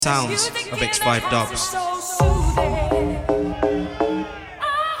Sounds of X5 dubs.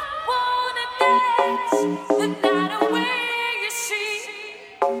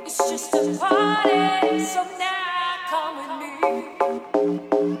 It's just a party, so now come with me.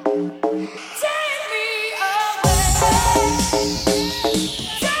 Take me away.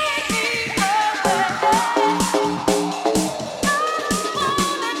 Take me away. I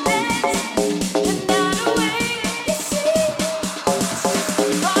wanna dance the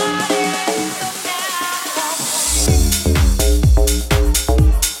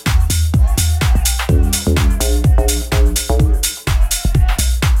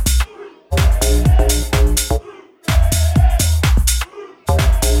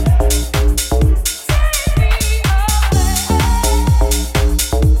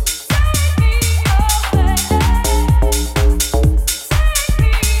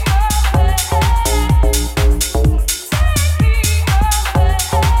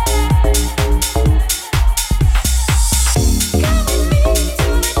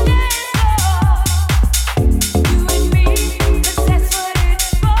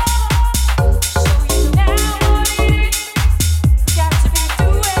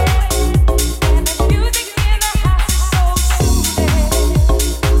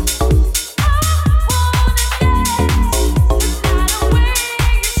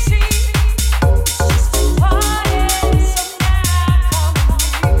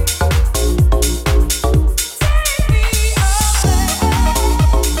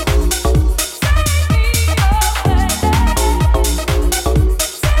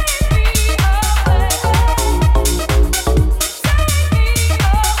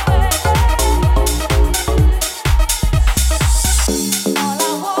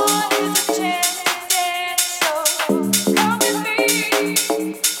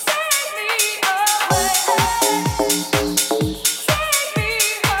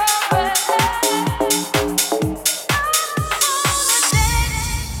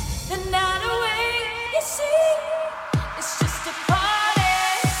away. You see, it's just a party,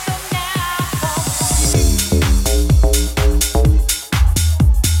 so now come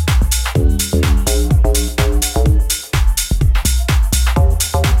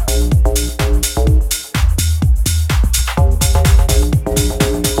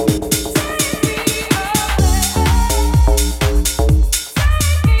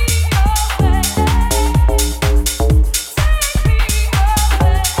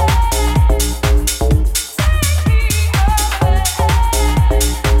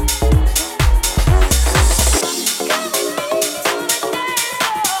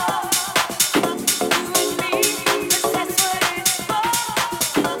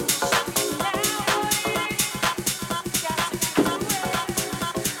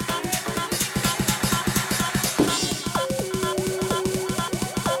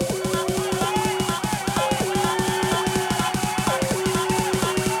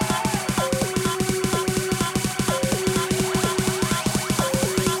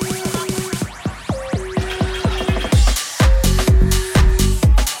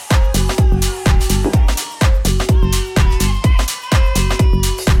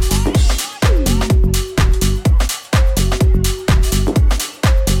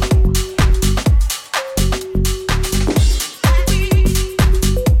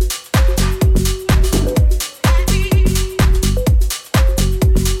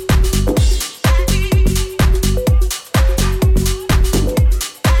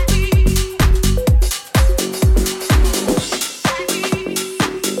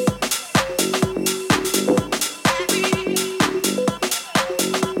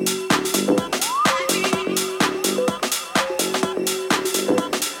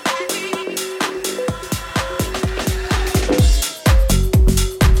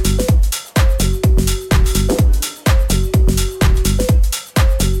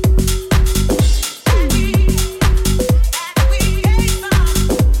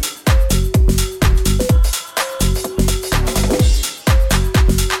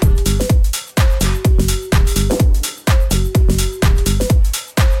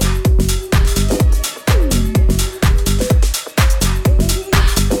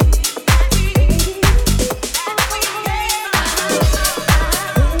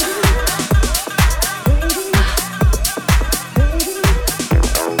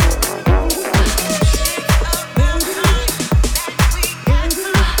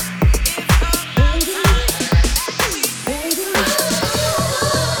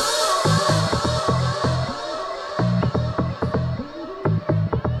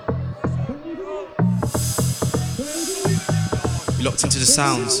locked into the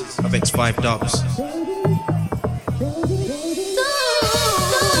sounds of X5 dubs.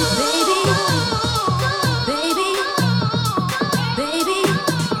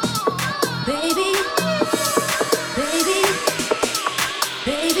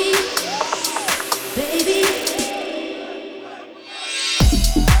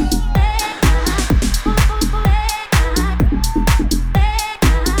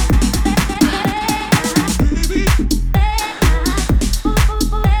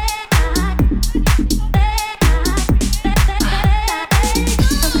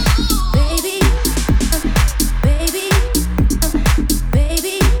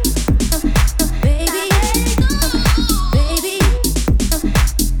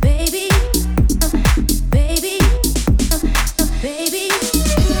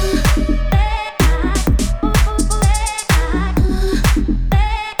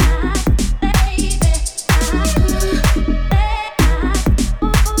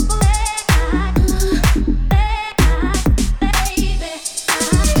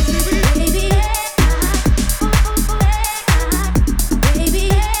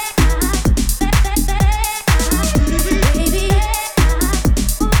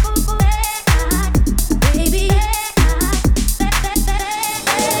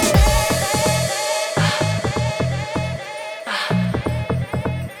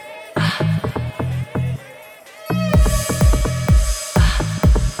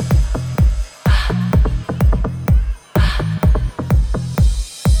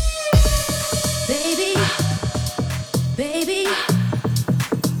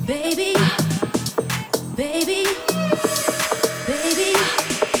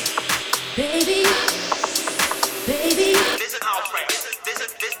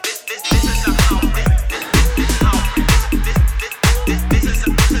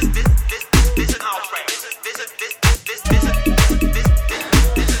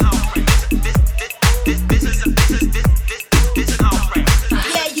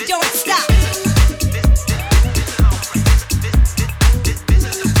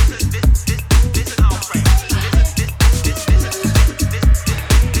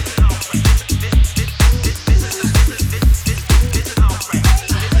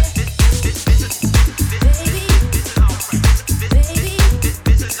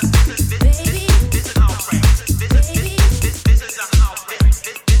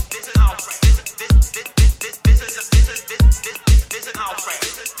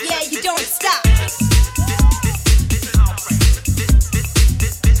 Yeah, you don't stop.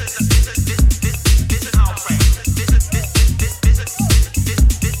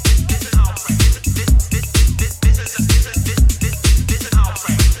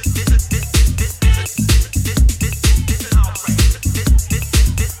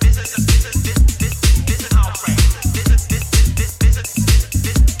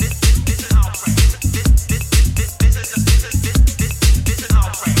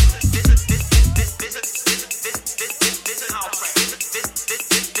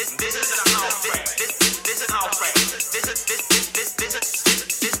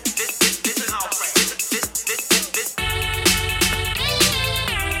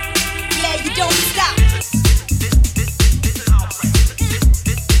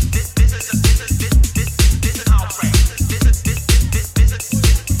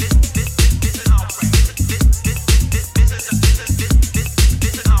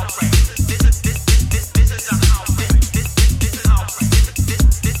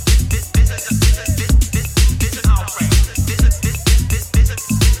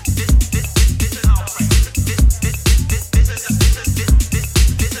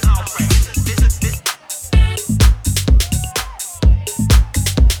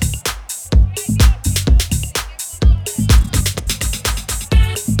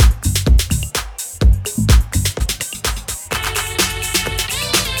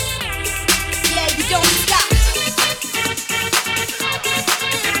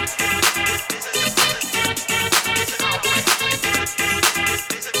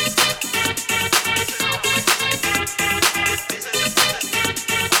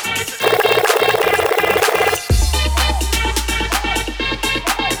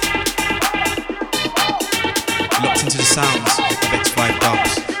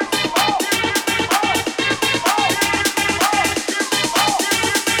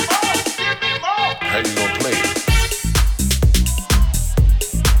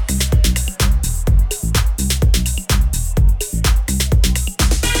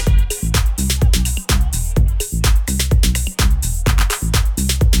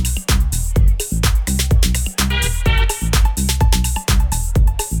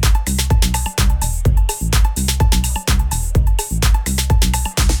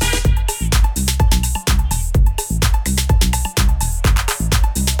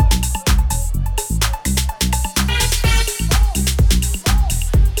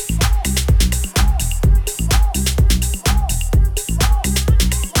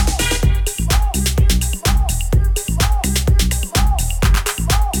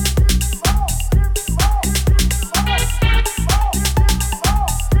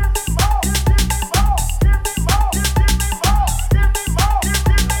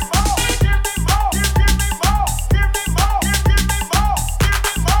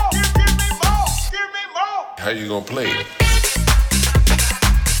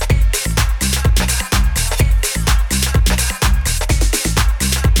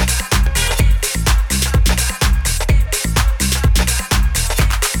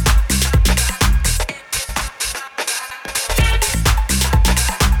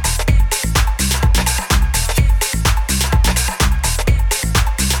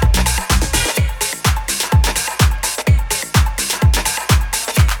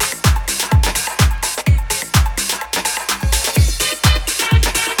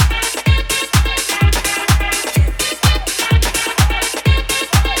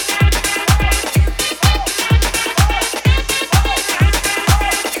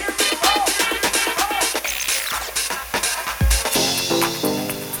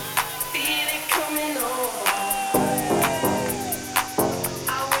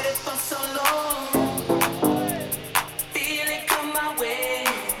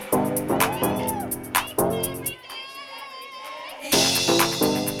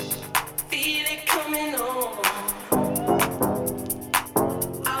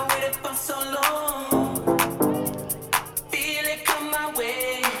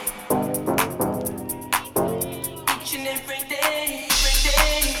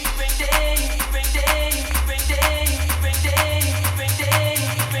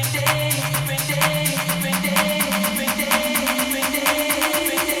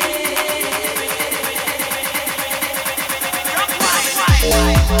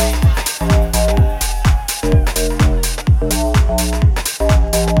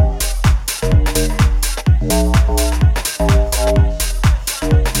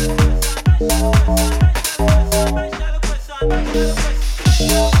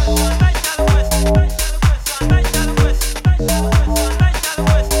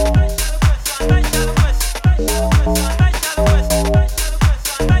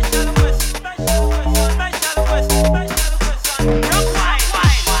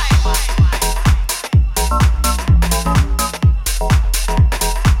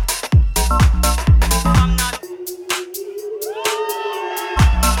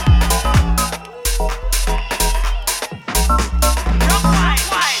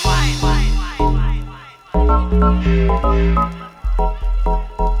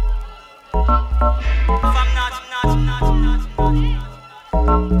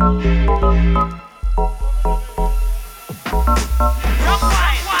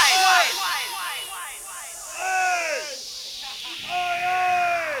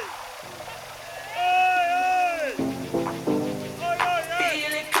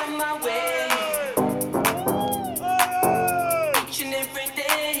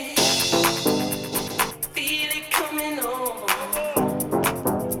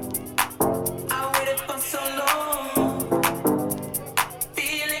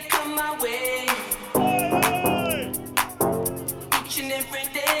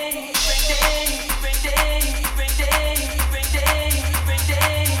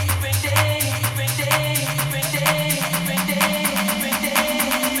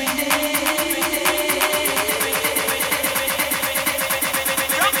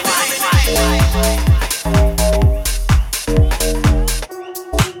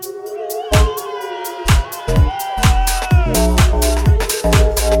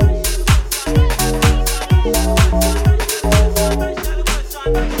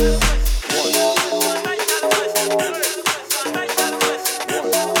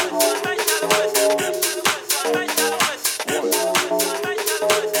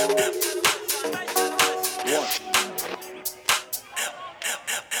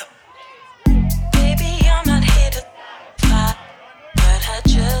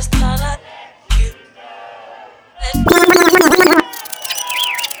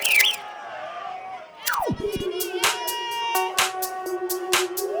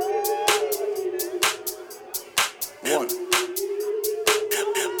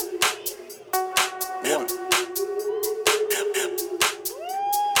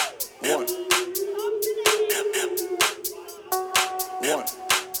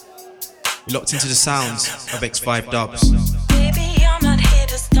 You're locked into the sounds of X5 Dubs. Baby, I'm not here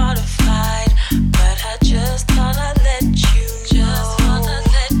to start a fight, but I just thought I'd let you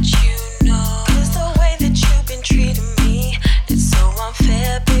know. 'Cause the way that you've been treating me, it's so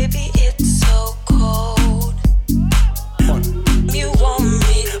unfair, baby, it's so cold. You want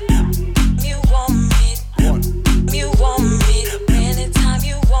me, you want me, you want me, anytime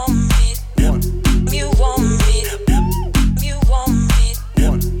you want me, you want me, you want me,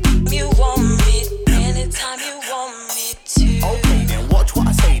 you want me, anytime you want me to. Okay then, watch what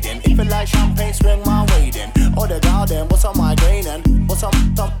I say then. If it like champagne, swing my way then. Oh the garden, what's on my grain and what's on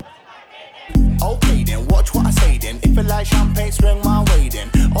top? Okay then, watch what I say then. If it like champagne, swing my way then.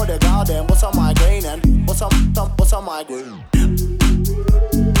 Oh the garden, what's on my grain and what's on top? What's on my grain?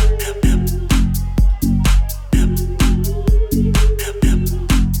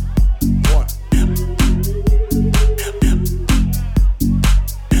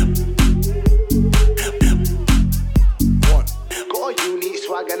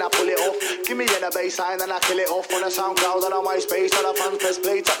 And I pull it off. Give me in a baseline and I kill it off. On a SoundCloud and on MySpace, on a fans press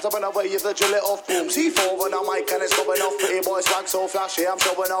play. Tapped up and away, you the drill it off. Boom, C4 on a mic and it's going off. Pretty boy swag so flashy, I'm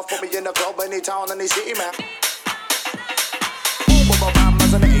showing off. Put me in the club, any town, any city, man. Boom, boom, bam,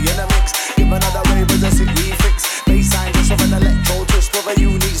 as an in the mix. Give another wave as a city fix. Baseline just of an electro twist with a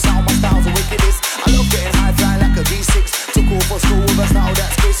unique sound. My style's the wickedest. I love getting high flying like a V6. Took off for school with a style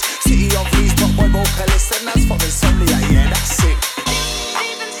that's Chris. City of Leeds, top boy vocalist, and that's fucking Insomnia, yeah, that's sick.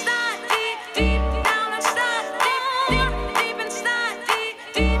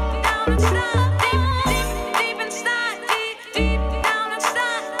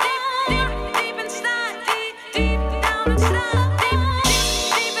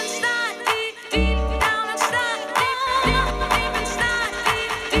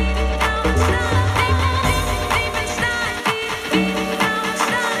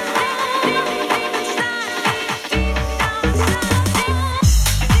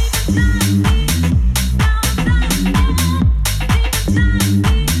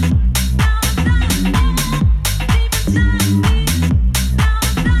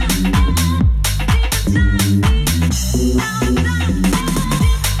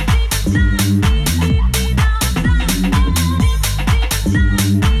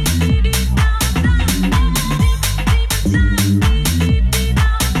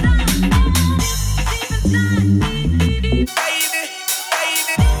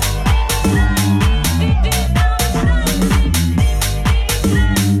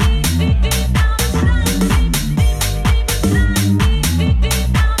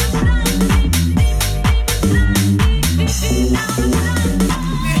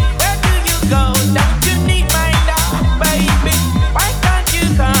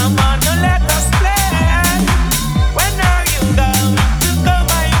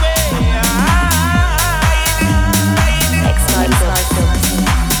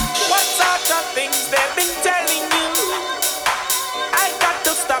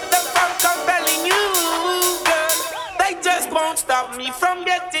 stop me from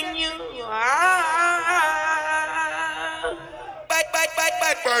getting you. Bye, bye, bye,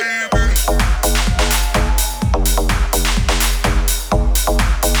 bye, baby.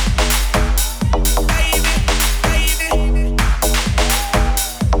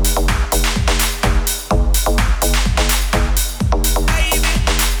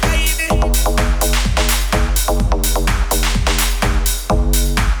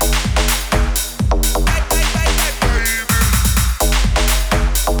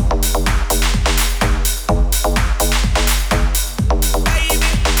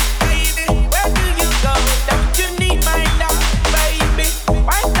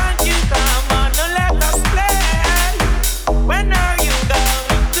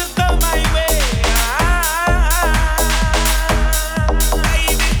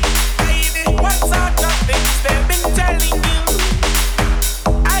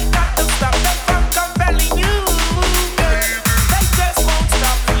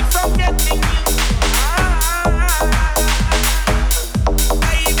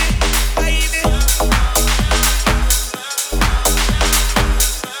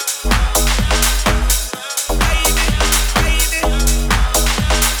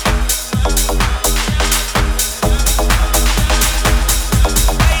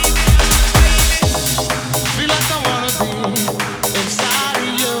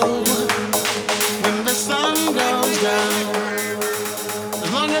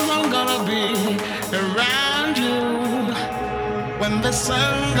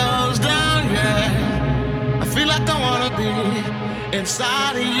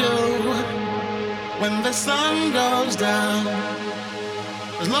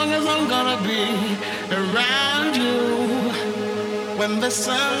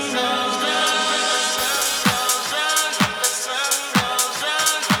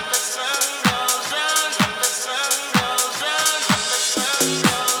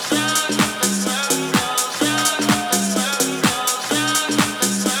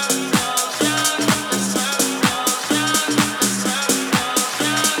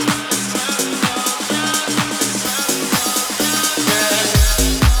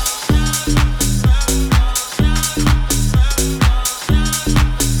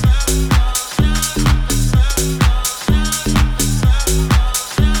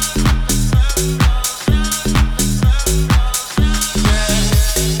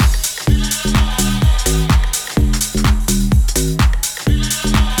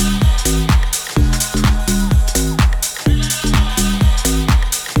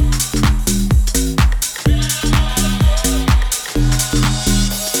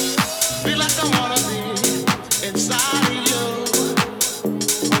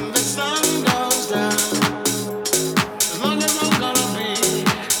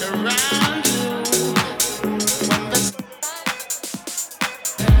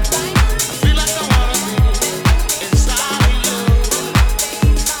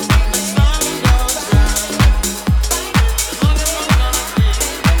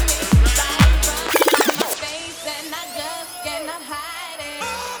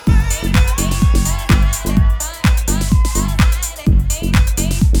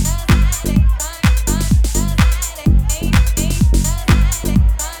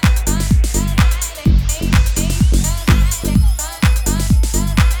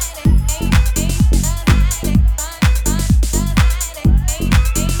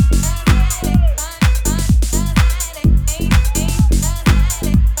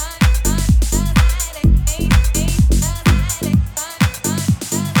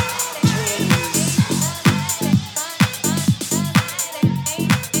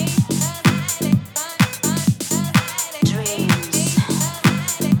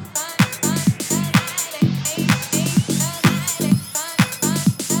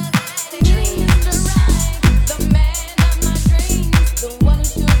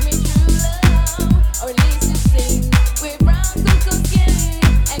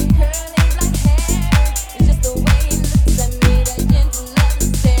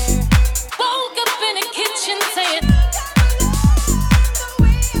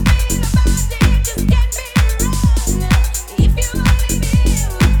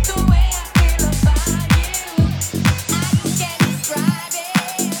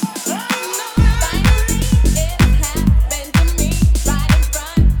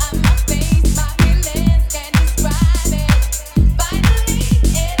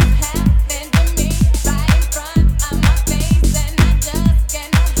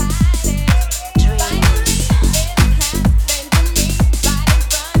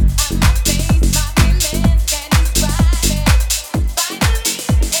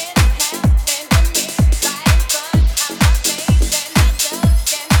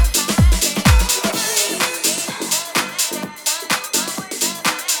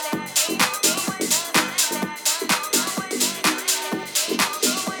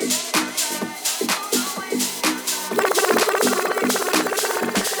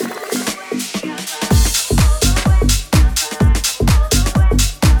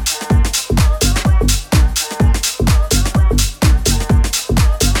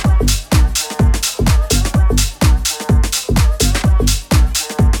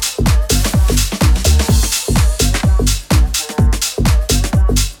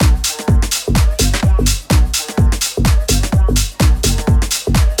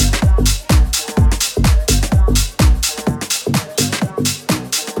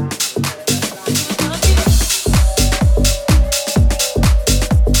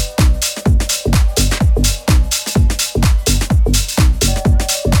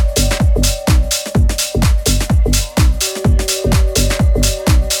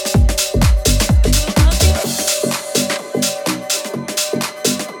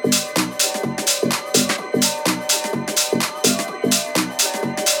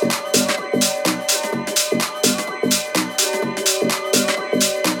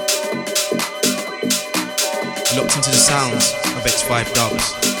 X5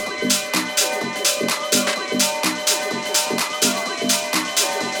 Dubs.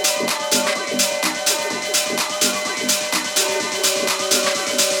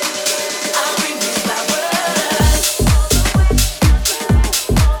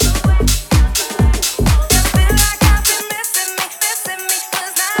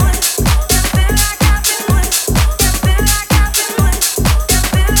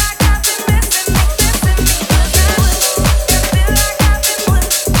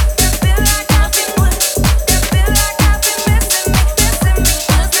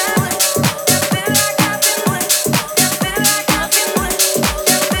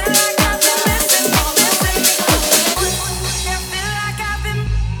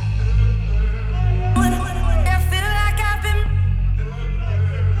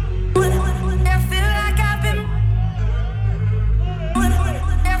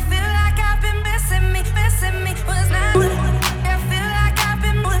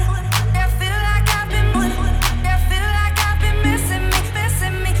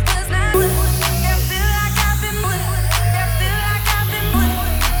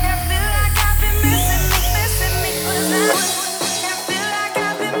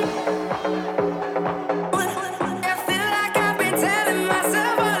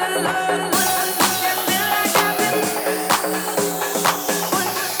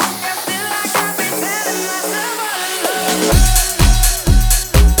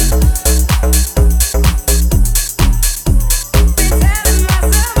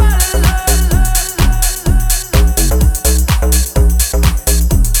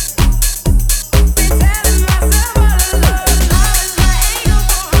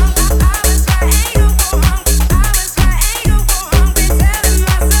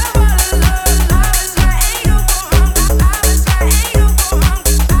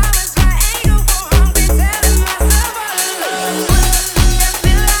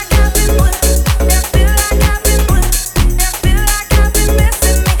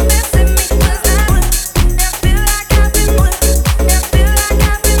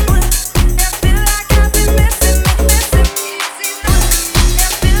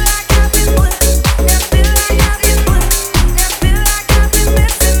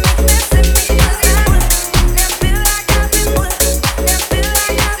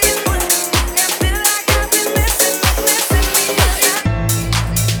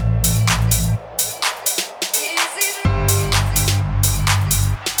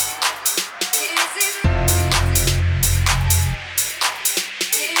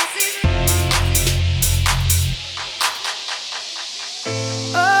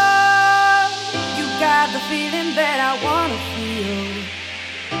 Feel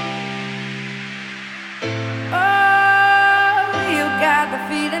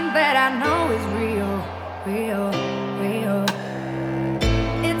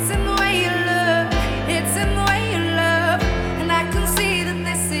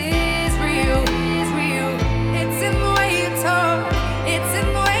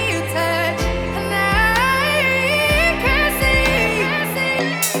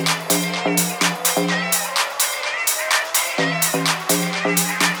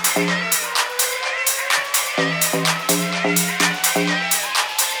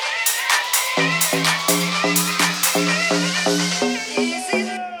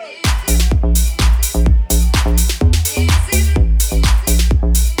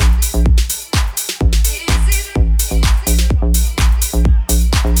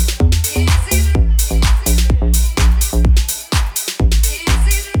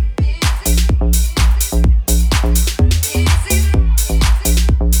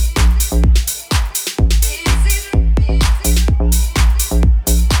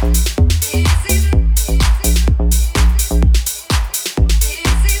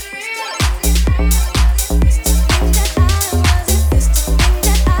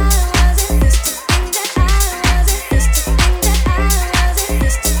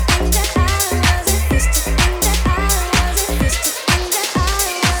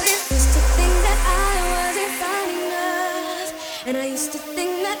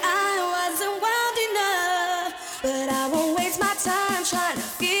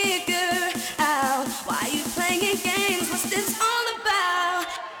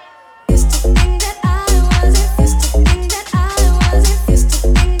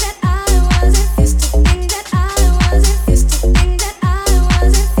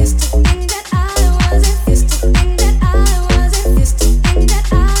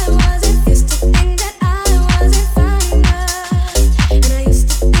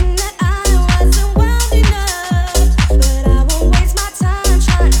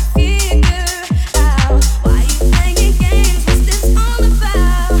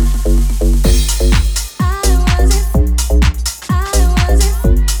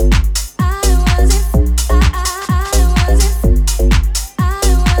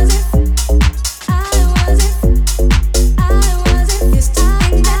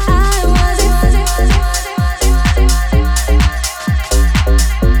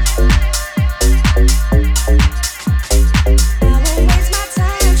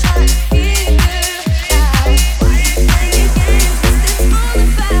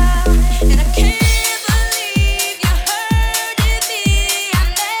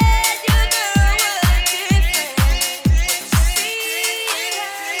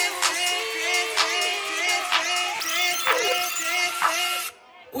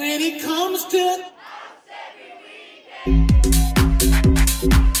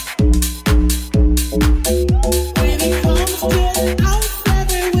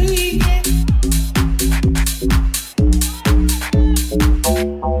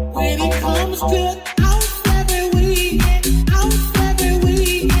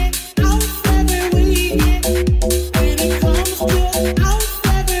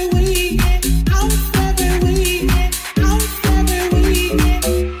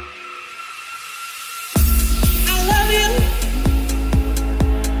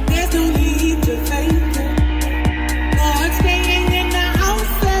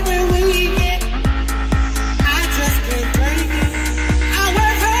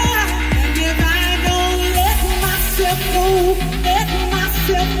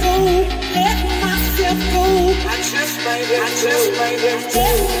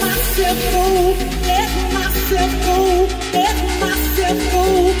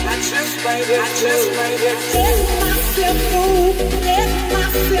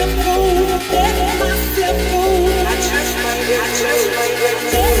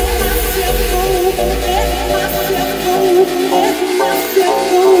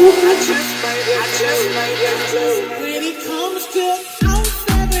When it comes to house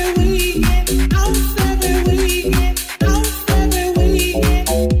every weekend, house every weekend, house every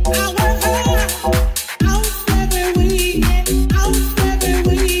weekend, I work hard. House every weekend, house every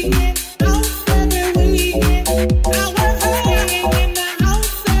weekend, house every weekend, I work hard in the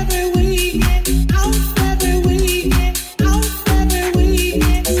house every weekend, house every weekend, house every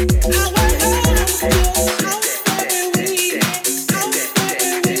weekend, I work hard still house every weekend, house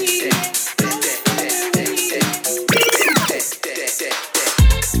every weekend,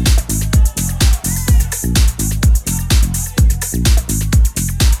 house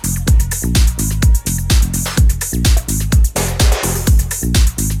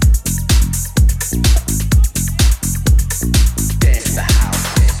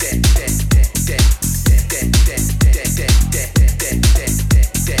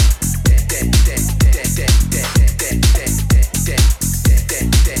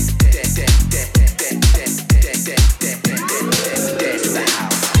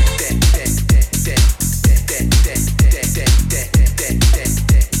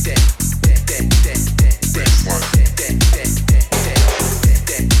weekend.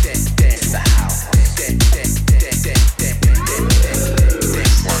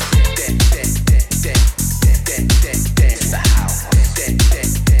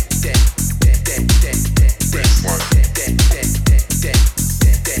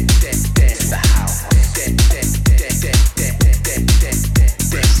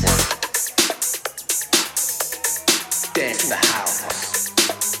 Dance in the house.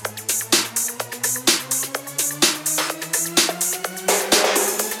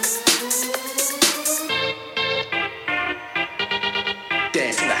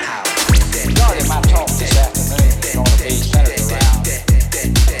 Dance in the house. Majority of my talk this afternoon is going to be centered around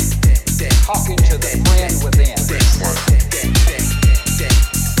talking to the friend within.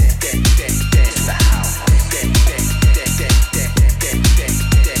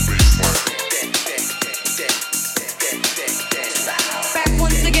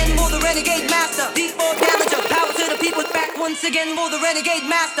 Once again for the renegade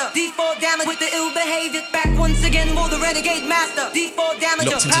master, D4 damage with the ill behavior. Back once again for the renegade master, D4 damage.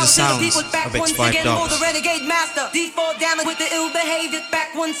 Locked into the sounds of once X5 again for Dubs. the renegade master, D4 damage with the ill behavior.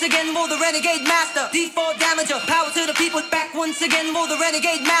 Back once again for the renegade master, D4 damage. Power to the people. Back once again for the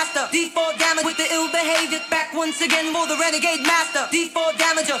renegade master, D4 damage with the ill behavior. Back once again for the renegade master, D4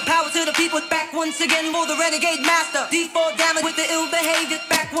 damage. Power to the people. Back once again for the renegade master, D4 damage with the ill behavior.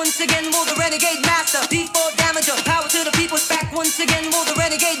 Back once again for the renegade master, D4 damage. Power to the people. Back once again for the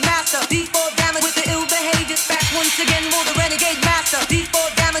renegade master, D4 damage with the ill behavior. Back once again for the renegade master,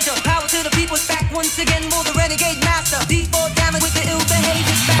 D4 damage. Power to the people. Back once again for the renegade master, D4 damage with the ill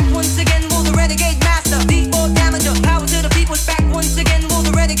behavior. Back once again for the renegade master, D4 damage. Power to the people. Back once again for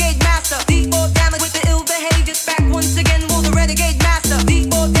the renegade master, D4 damage with the ill behavior. Back once again for the renegade master,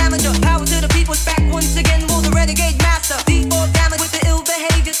 D4 damage. Power to the people. Back once again for the renegade master, D4 damage with the ill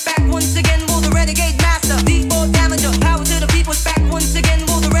behavior. Back once again for the renegade master, D4 damage. Power to the people. Back once again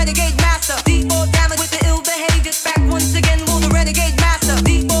for the renegade master, D4 damage with the ill behavior. Back once again for the renegade master,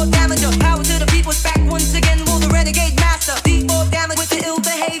 D4 damage. Power to the people. Back once again for the renegade master, D4 damage with the ill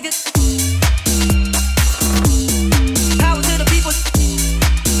behavior. Power to the people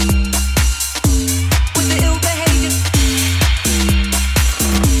with the ill behavior.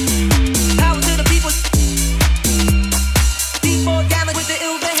 Power to the people. D4 damage with the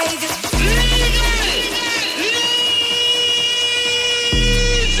ill behavior.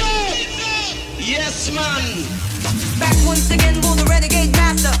 Yes, man. Back once again for the renegade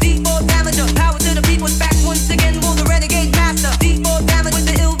master, D4 damage. Power to the people. Back once again for the renegade master, D4 damage with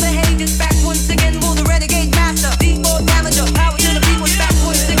the ill behavior. Back once again for the renegade master, D4 damage. Power to the people. Back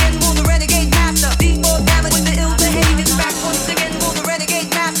once again for the renegade master, D4 damage with the ill behavior. Back once again for the renegade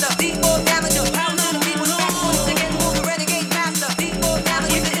master, D4 damage. Power to the people. Back once again for the renegade master, D4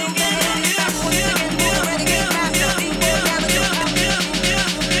 damage with the ill behavior. Back once again for the renegade master, D4 damage.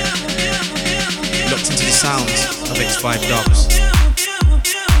 Locked into the sounds of X5 Dubs.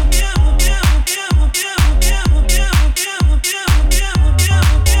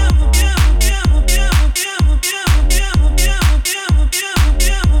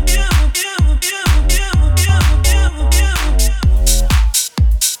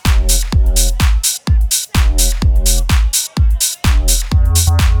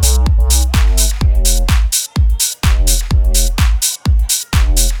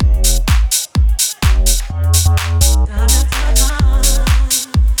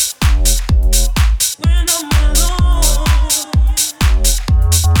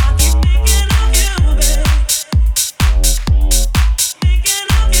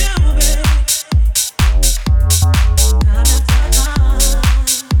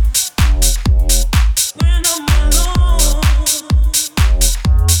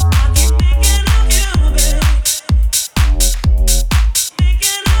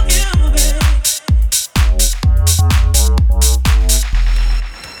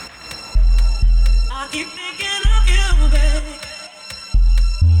 keep thinking of you, baby.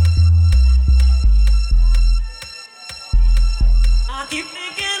 I keep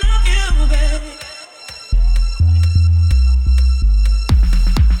thinking of you, baby.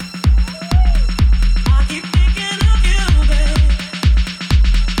 I keep thinking of you, baby.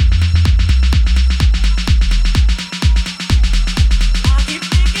 I keep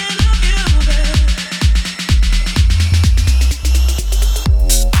thinking of you, baby.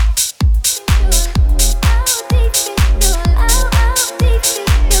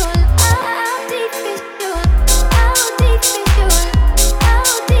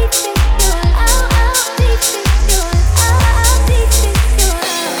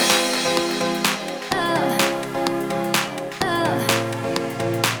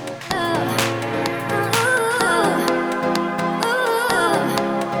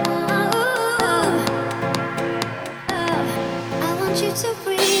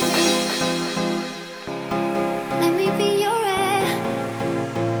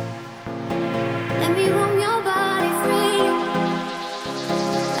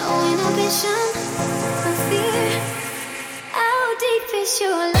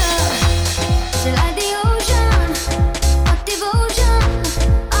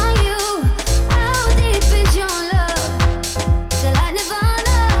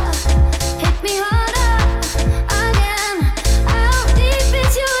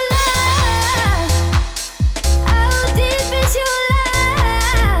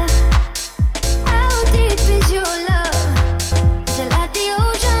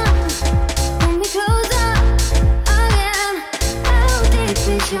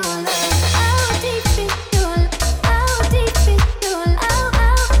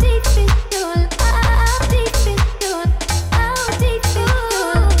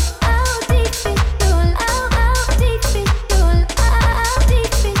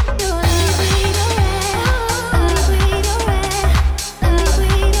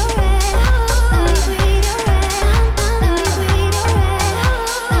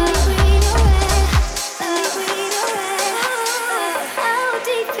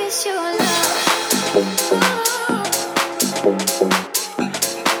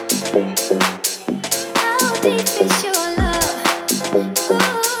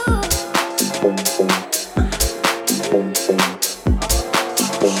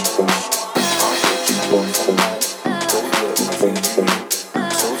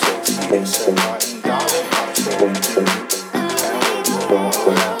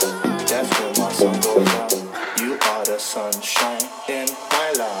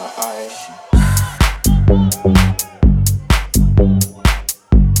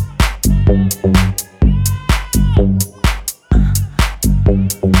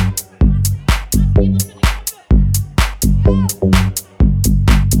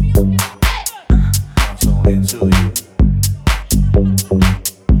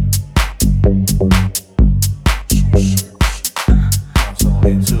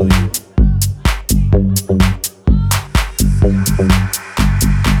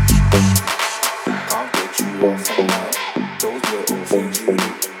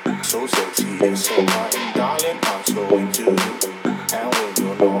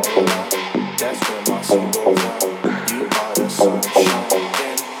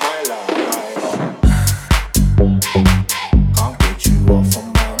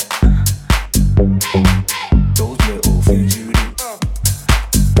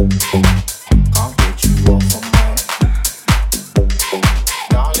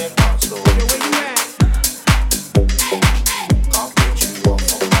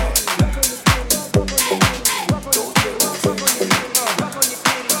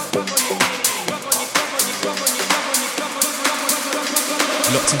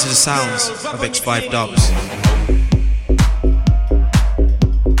 Locked into the sounds of X5 Dubs.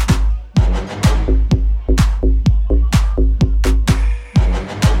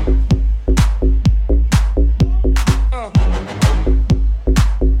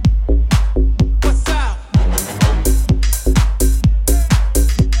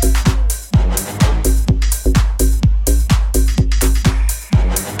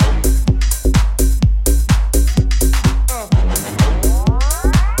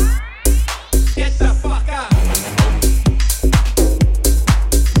 Get the fuck out!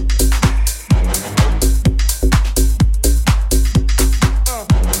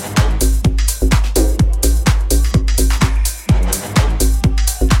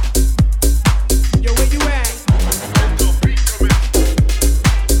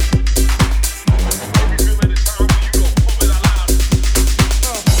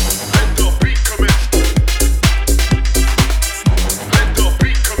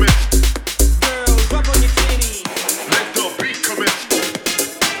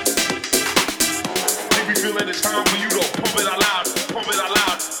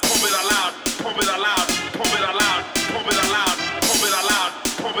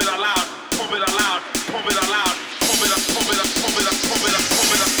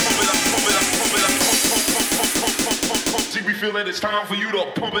 feeling it's time for you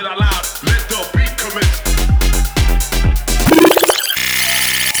to pump it out loud. Let the beat commence.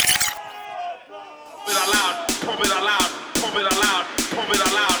 Pump it out loud, pump it out loud, pump it out loud, pump it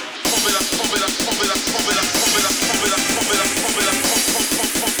out loud, pump it up, pump it up, pump it up, pump it up, pump it up, pump it up, pump it up, pump it up,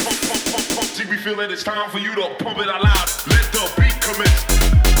 pump. See, we feeling it's time for you to pump it out loud. Let the beat commence.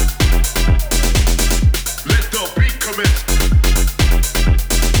 Let the beat commence.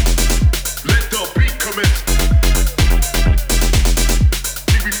 Let the beat commence.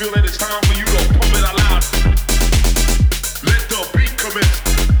 See, we feeling it's time for you to pump it out loud. Let the beat commence.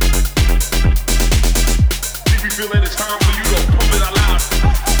 See, we feeling it's time for you to pump it out loud.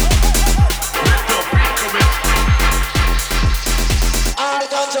 Let the beat commence. I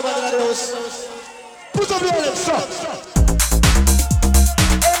got you, man, those. Put up your hands, sir.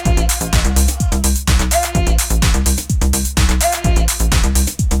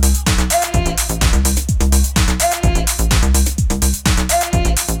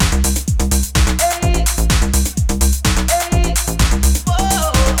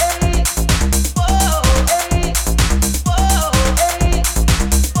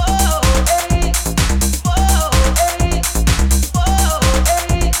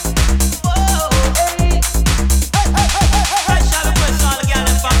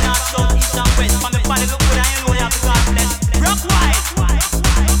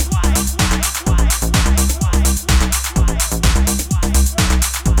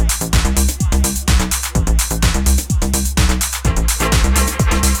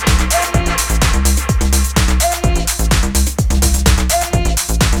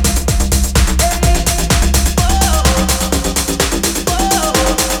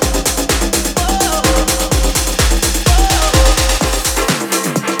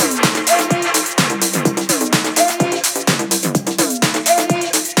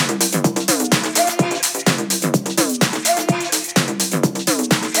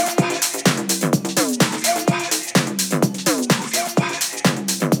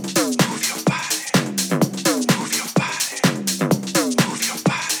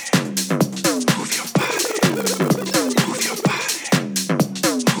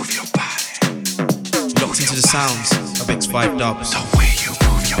 Sounds of X5 dubs. The way you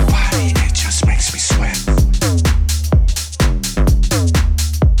move your body, it just makes me sweat.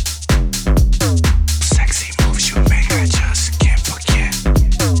 Sexy moves you make, I just can't forget.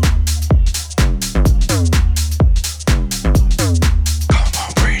 Come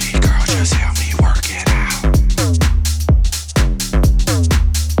on, pretty girl, just help me work it out.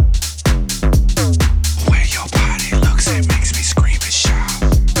 The way your body looks, it makes me scream and shout.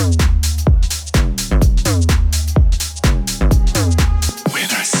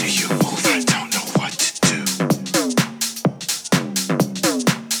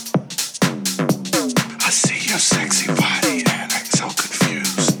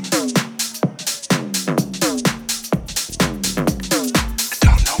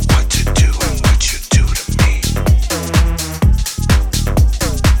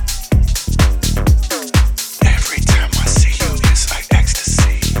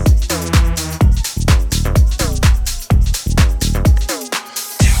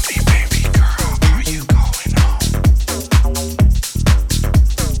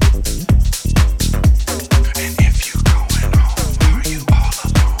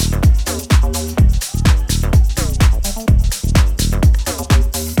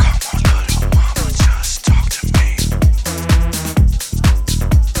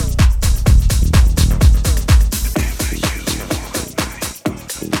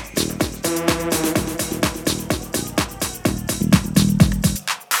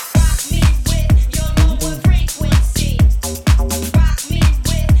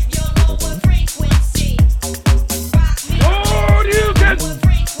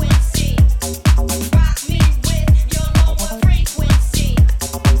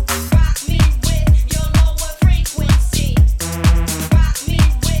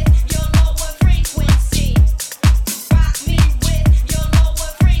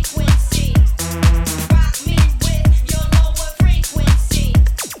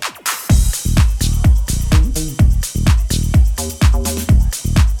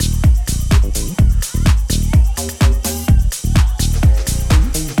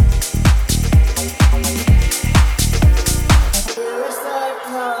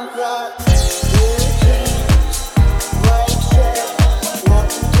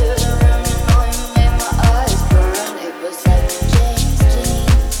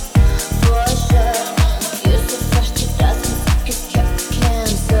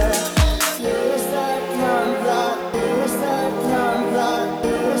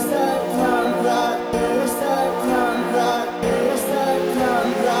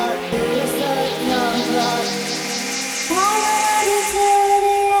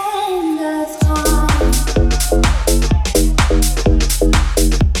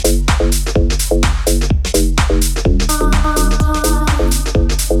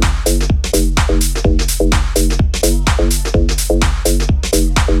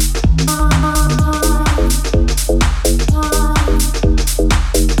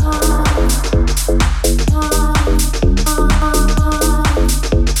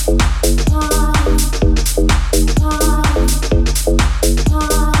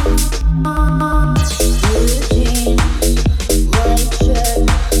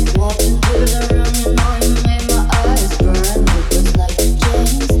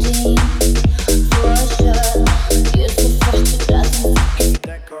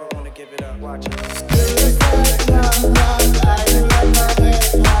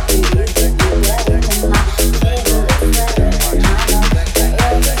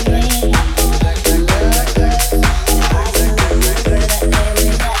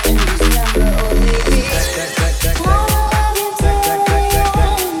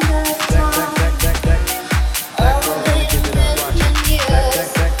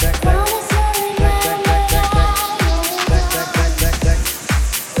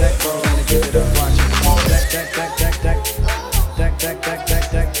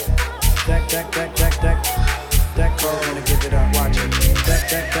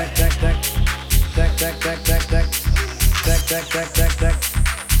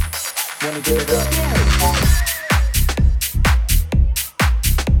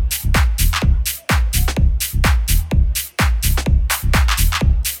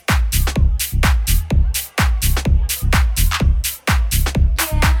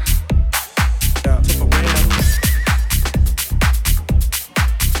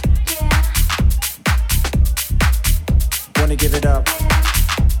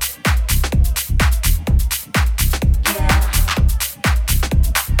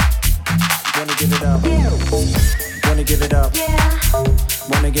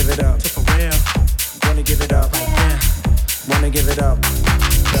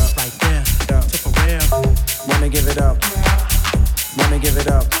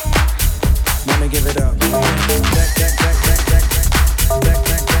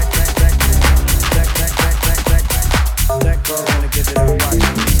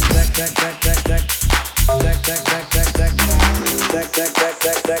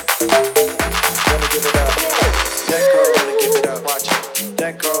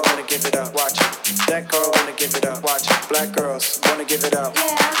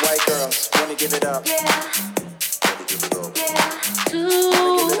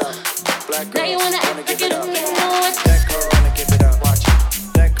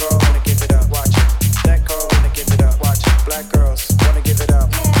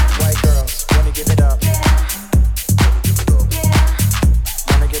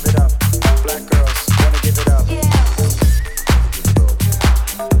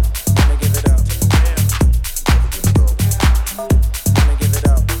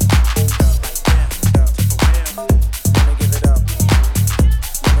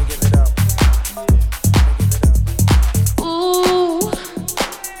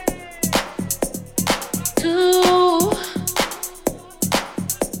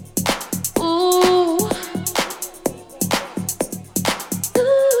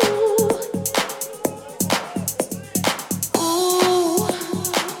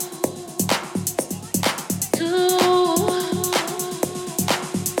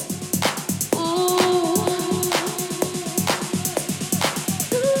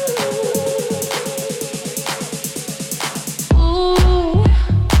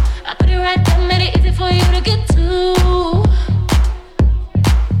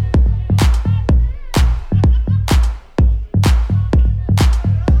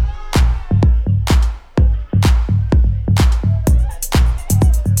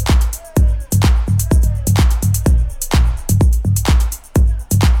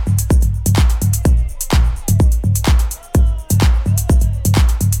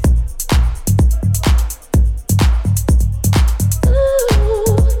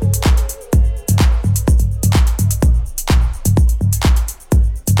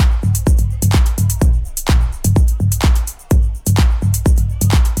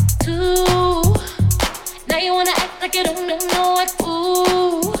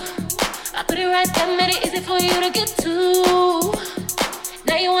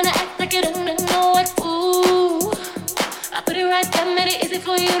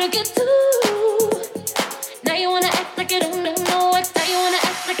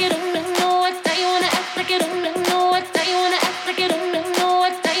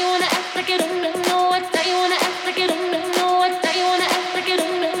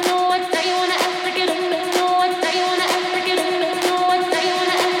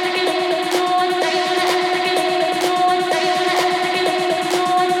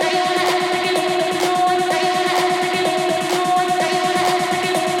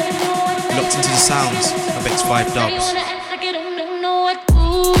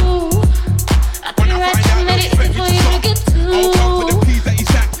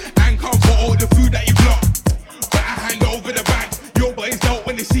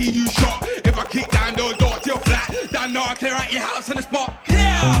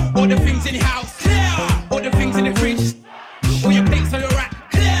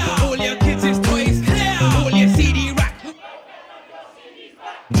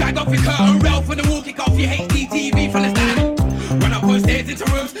 Drag off your curtain rail for the wall, kick off your HDTV from the stand. Run up on stairs into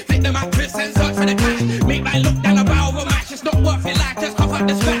rooms, flip the mattress and search for the cash. Make my look down the barrel of a match, it's not worth it like just cough up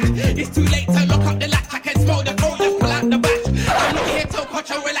the scratch. It's too late to lock up the latch, I can smell the cold, just pull out the batch. I'm not here to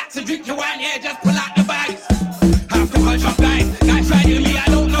watch and relax and drink your wine, yeah, just pull out the bags. Have to punch up guys trying to me, I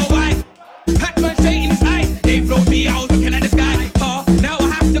don't know why. Pac-Man straight in his eyes, they float me, I was looking at the sky. Now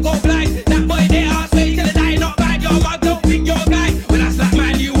I have to go blind, that boy there, I swear he's gonna die, not bad, yo, I don't think you're a guy. When I slap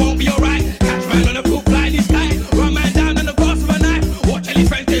man, you won't be alright. Catch man on the foot, fly this guy. Run man down on the grass with a knife. Watch any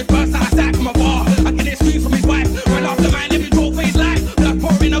friends take first, I attack from afar. I get it scream from his wife. Run after man, every draw for his life. Blood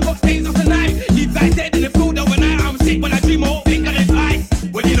pouring, I got stains off the knife. Leave guys dead in the field overnight. I'm sick when I dream, I won't think of his eyes.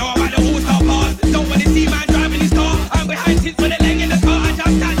 What do you know about the all-star cars? Don't wanna see man driving his car. I'm behind since with a leg in the car. I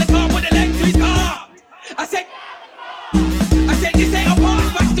jumped out the car with a leg to his car. I said, this ain't a pass.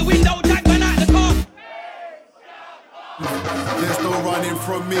 Smash the window, drag man out the car. There's no running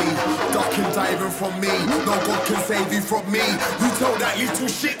from me, ducking, diving from me. No God can save you from me. You tell that little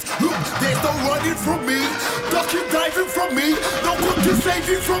shit, look, there's no running from me, ducking, diving from me. No God can save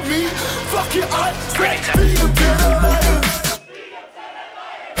you from me. Fuck it, I'm straight. Freedom to the lions.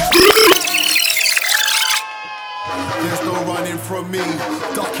 There's no running from me,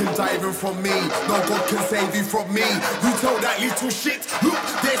 ducking, diving from me. No God can save you from me. You tell that little shit, look,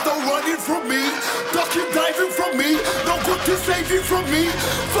 there's no running from me, ducking, diving from me. No God can save you from me.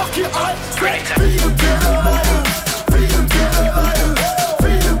 Fuck it, I'm straight. Freedom to the lions. Freedom to the lions.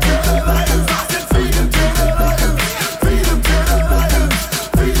 Freedom to the lions. I said freedom to the lions. Freedom to the lions.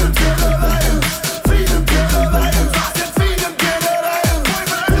 Freedom to the lions. Freedom to the lions. I said freedom to the lions.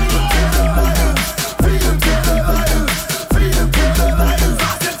 Freedom to the lions. Freedom to the lions.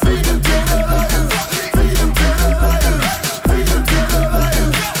 I said freedom to the lions. Freedom to the lions. Freedom to the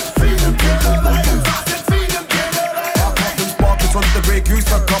lions. Freedom to the lions. I said freedom to the lions. I pop them sparkles on the Grey Goose,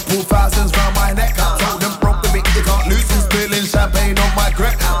 a couple thousands round my neck. I told them broke the mic, you can't lose. I'm spilling champagne on my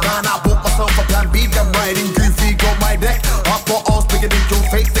grip. Man, I bought myself a plan B, I'm riding goofy, got my deck. I got arms bigger than your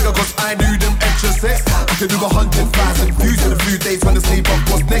face, nigga, cause I knew them extra sets. I could do 100,000 views in a few days when I sleep up.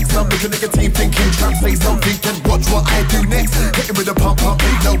 What's next? I'm looking at a team thinking, trying to say something and watch what I do next. Hitting with a pump,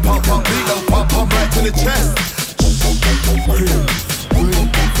 beat, no pump, beat, no pump, right to the chest.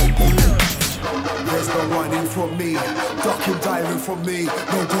 There's no running from me, ducking, diving from me.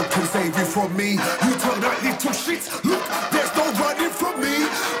 No God can save you from me. You tell that little shit, look, there's no running from me,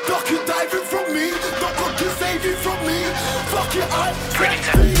 ducking, diving from me. No God can save you from me. Fuck it, I'm straight.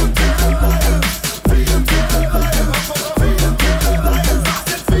 Freedom to the lions. Freedom to the